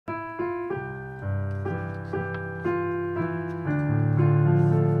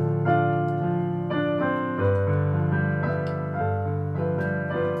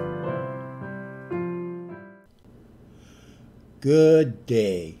Good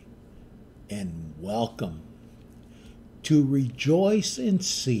day and welcome to Rejoice and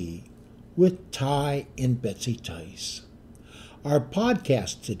See with Ty and Betsy Tice. Our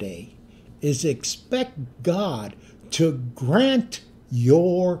podcast today is Expect God to Grant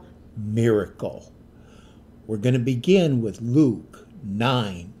Your Miracle. We're going to begin with Luke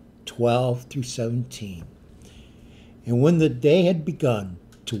 9:12 through 17. And when the day had begun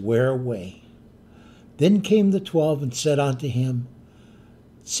to wear away, then came the 12 and said unto him,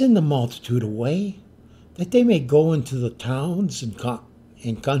 Send the multitude away, that they may go into the towns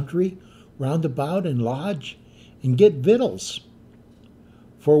and country round about and lodge and get victuals.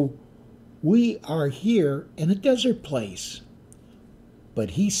 For we are here in a desert place.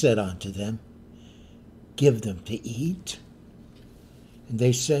 But he said unto them, Give them to eat. And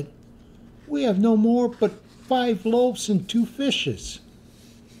they said, We have no more but 5 loaves and 2 fishes.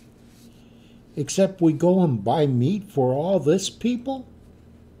 Except we go and buy meat for all this people?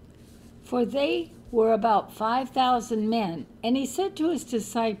 For they were about 5,000 men, and he said to his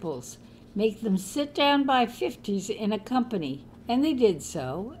disciples, Make them sit down by 50s in a company. And they did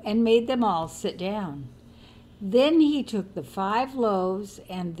so, and made them all sit down. Then he took the 5 loaves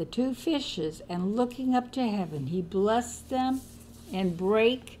and the 2 fishes, and looking up to heaven, he blessed them and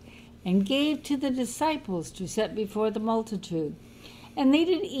brake, and gave to the disciples to set before the multitude. And they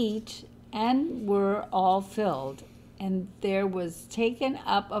did eat, and were all filled. And there was taken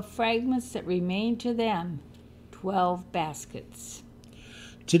up of fragments that remained to them 12 baskets.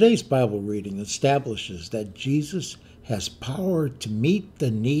 Today's Bible reading establishes that Jesus has power to meet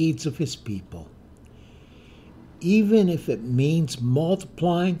the needs of his people, even if it means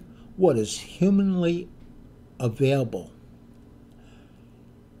multiplying what is humanly available.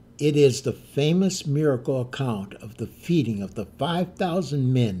 It is the famous miracle account of the feeding of the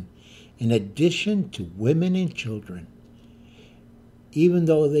 5,000 men in addition to women and children. Even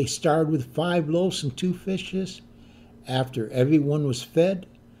though they started with 5 loaves and 2 fishes, after everyone was fed,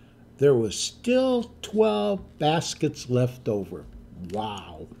 there was still 12 baskets left over.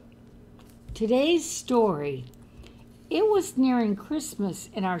 Wow. Today's story. It was nearing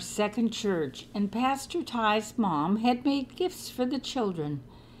Christmas in our second church, and Pastor Ty's mom had made gifts for the children.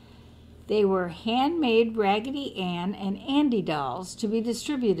 They were handmade Raggedy Ann and Andy dolls to be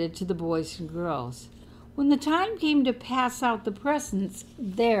distributed to the boys and girls. When the time came to pass out the presents,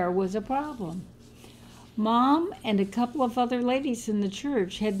 there was a problem. Mom and a couple of other ladies in the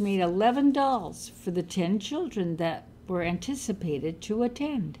church had made 11 dolls for the 10 children that were anticipated to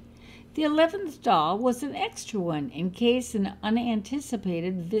attend. The 11th doll was an extra one in case an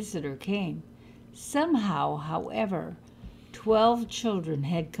unanticipated visitor came. Somehow, however, 12 children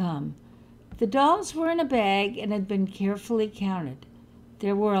had come. The dolls were in a bag and had been carefully counted.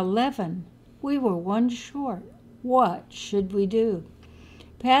 There were 11. We were 1 short. What should we do?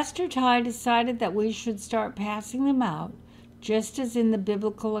 Pastor Ty decided that we should start passing them out, just as in the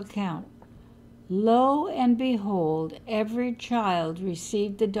biblical account. Lo and behold, every child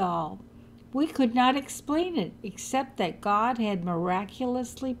received a doll. We could not explain it, except that God had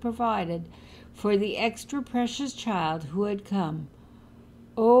miraculously provided for the extra precious child who had come.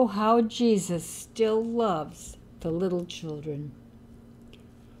 Oh, how Jesus still loves the little children.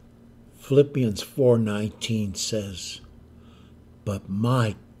 Philippians 4:19 says, But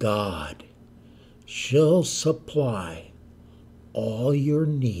my God shall supply all your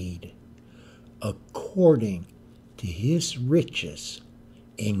need according to his riches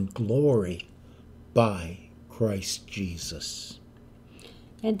in glory by Christ Jesus.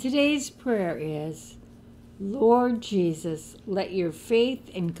 And today's prayer is, Lord Jesus, let your faith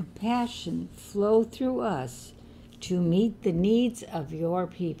and compassion flow through us to meet the needs of your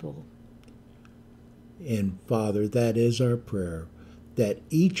people. And Father, that is our prayer, that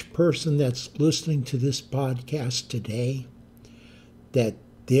each person that's listening to this podcast today, that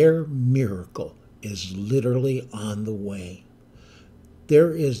their miracle is literally on the way.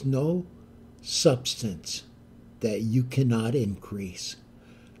 There is no substance that you cannot increase.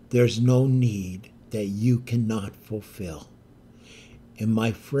 There's no need that you cannot fulfill. And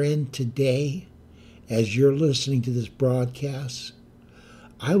my friend, today, as you're listening to this broadcast,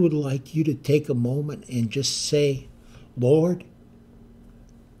 I would like you to take a moment and just say, Lord,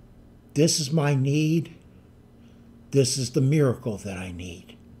 this is my need. This is the miracle that I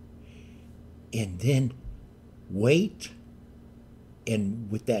need. And then wait,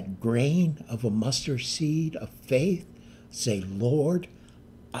 and with that grain of a mustard seed of faith, say, Lord,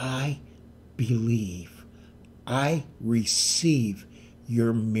 I believe. I receive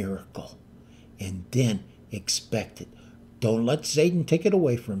your miracle. And then expect it. Don't let Satan take it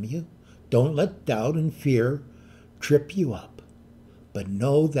away from you. Don't let doubt and fear trip you up. But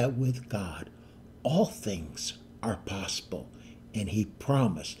know that with God, all things are possible, and He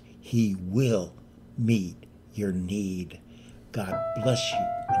promised He will meet your need. God bless you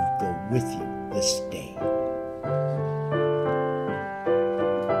and go with you this day.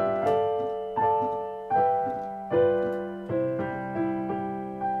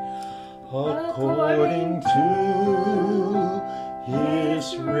 According to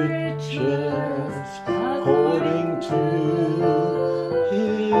His riches, according to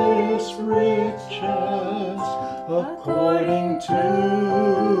His riches, according to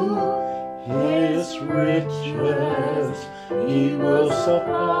His riches, He will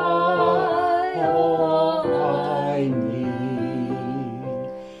supply all I need.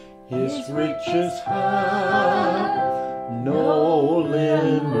 His riches have no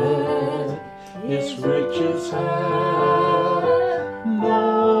limit. His riches have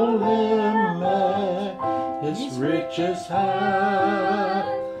no limit. His riches have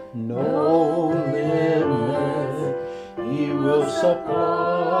no limit. He will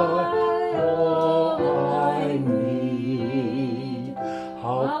supply all I need.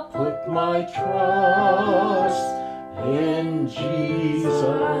 I'll put my trust in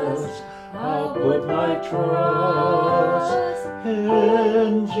Jesus. I'll put my trust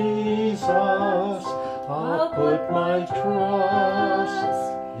in Jesus. I'll put my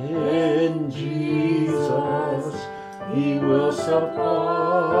trust in Jesus. He will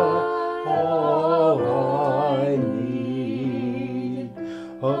supply all I need.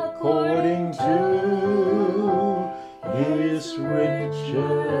 According to His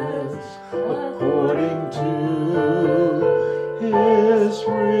riches, according to His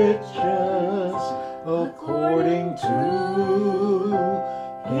riches, according to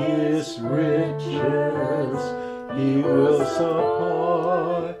His riches, He will supply